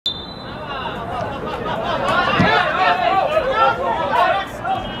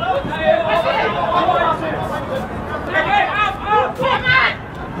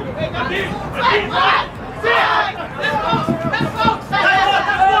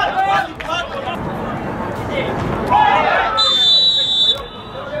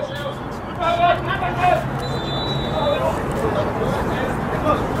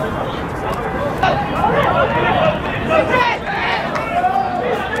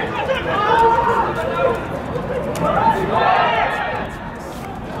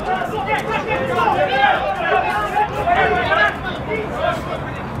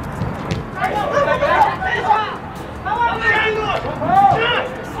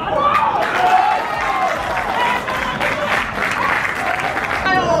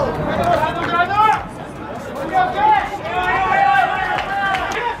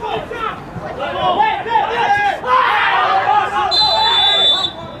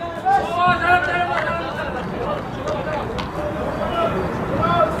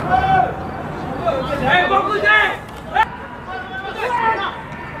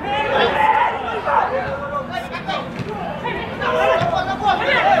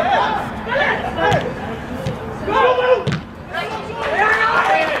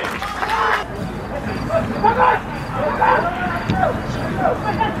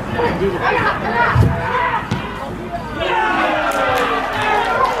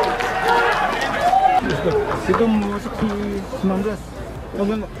Itu masuk di 19. Oh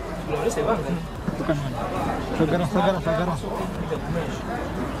enggak. 19 ya bang? Bukan. Saudara.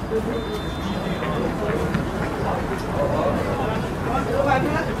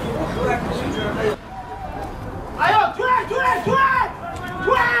 Ayo, jual!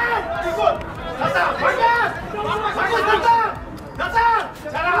 Ikut! Datang, bagus! Datang!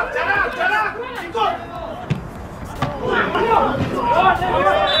 Jarak! Ikut!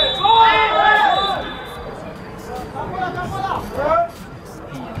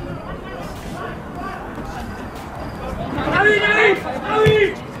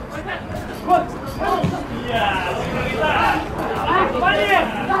 Awi! Iya,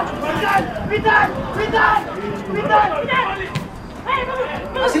 Pindah!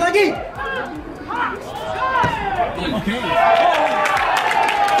 Masih lagi. Oke.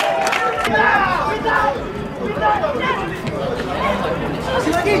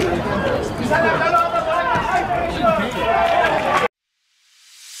 Masih lagi.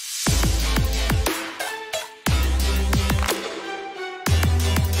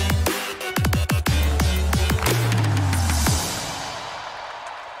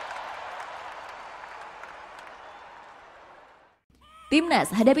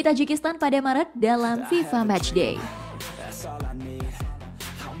 Timnas hadapi Tajikistan pada Maret dalam FIFA Matchday.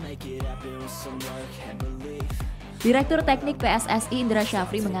 Direktur Teknik PSSI Indra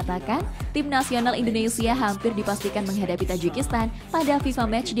Syafri mengatakan, tim nasional Indonesia hampir dipastikan menghadapi Tajikistan pada FIFA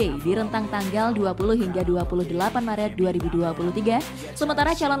Matchday di rentang tanggal 20 hingga 28 Maret 2023,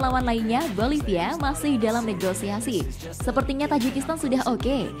 sementara calon lawan lainnya, Bolivia, masih dalam negosiasi. Sepertinya Tajikistan sudah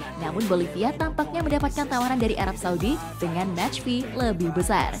oke, namun Bolivia tampaknya mendapatkan tawaran dari Arab Saudi dengan match fee lebih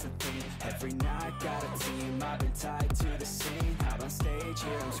besar.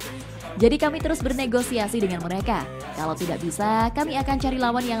 Jadi kami terus bernegosiasi dengan mereka. Kalau tidak bisa, kami akan cari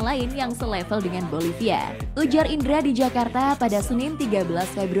lawan yang lain yang selevel dengan Bolivia. Ujar Indra di Jakarta pada Senin 13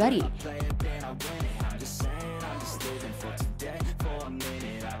 Februari.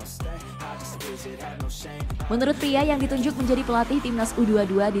 Menurut pria yang ditunjuk menjadi pelatih Timnas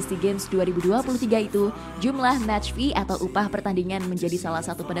U22 di SEA Games 2023 itu, jumlah match fee atau upah pertandingan menjadi salah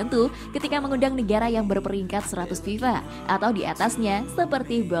satu penentu ketika mengundang negara yang berperingkat 100 FIFA atau di atasnya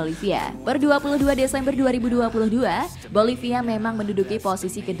seperti Bolivia. Per 22 Desember 2022, Bolivia memang menduduki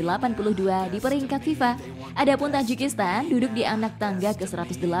posisi ke-82 di peringkat FIFA. Adapun Tajikistan duduk di anak tangga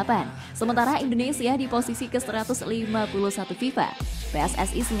ke-108, sementara Indonesia di posisi ke-151 FIFA.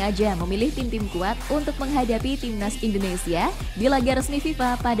 PSSI sengaja memilih tim-tim kuat untuk menghadapi Timnas Indonesia di laga resmi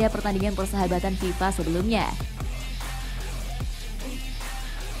FIFA pada pertandingan persahabatan FIFA sebelumnya.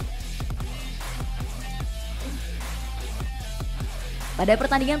 Pada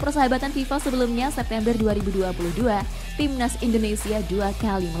pertandingan persahabatan FIFA sebelumnya September 2022, Timnas Indonesia 2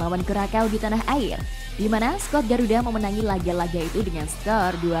 kali melawan Kurakau di tanah air, di mana skuad Garuda memenangi laga-laga itu dengan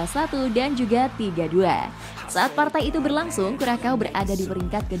skor 2-1 dan juga 3-2. Saat partai itu berlangsung, Kurakau berada di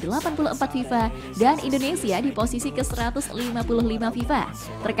peringkat ke-84 FIFA dan Indonesia di posisi ke-155 FIFA.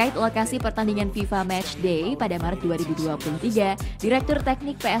 Terkait lokasi pertandingan FIFA Matchday pada Maret 2023, Direktur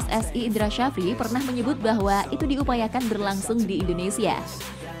Teknik PSSI Indra Syafri pernah menyebut bahwa itu diupayakan berlangsung di Indonesia.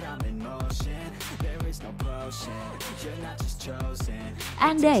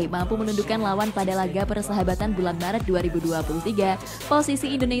 Andai mampu menundukkan lawan pada laga persahabatan bulan Maret 2023,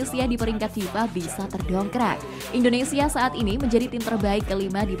 posisi Indonesia di peringkat FIFA bisa terdongkrak. Indonesia saat ini menjadi tim terbaik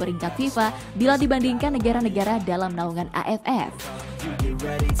kelima di peringkat FIFA bila dibandingkan negara-negara dalam naungan AFF.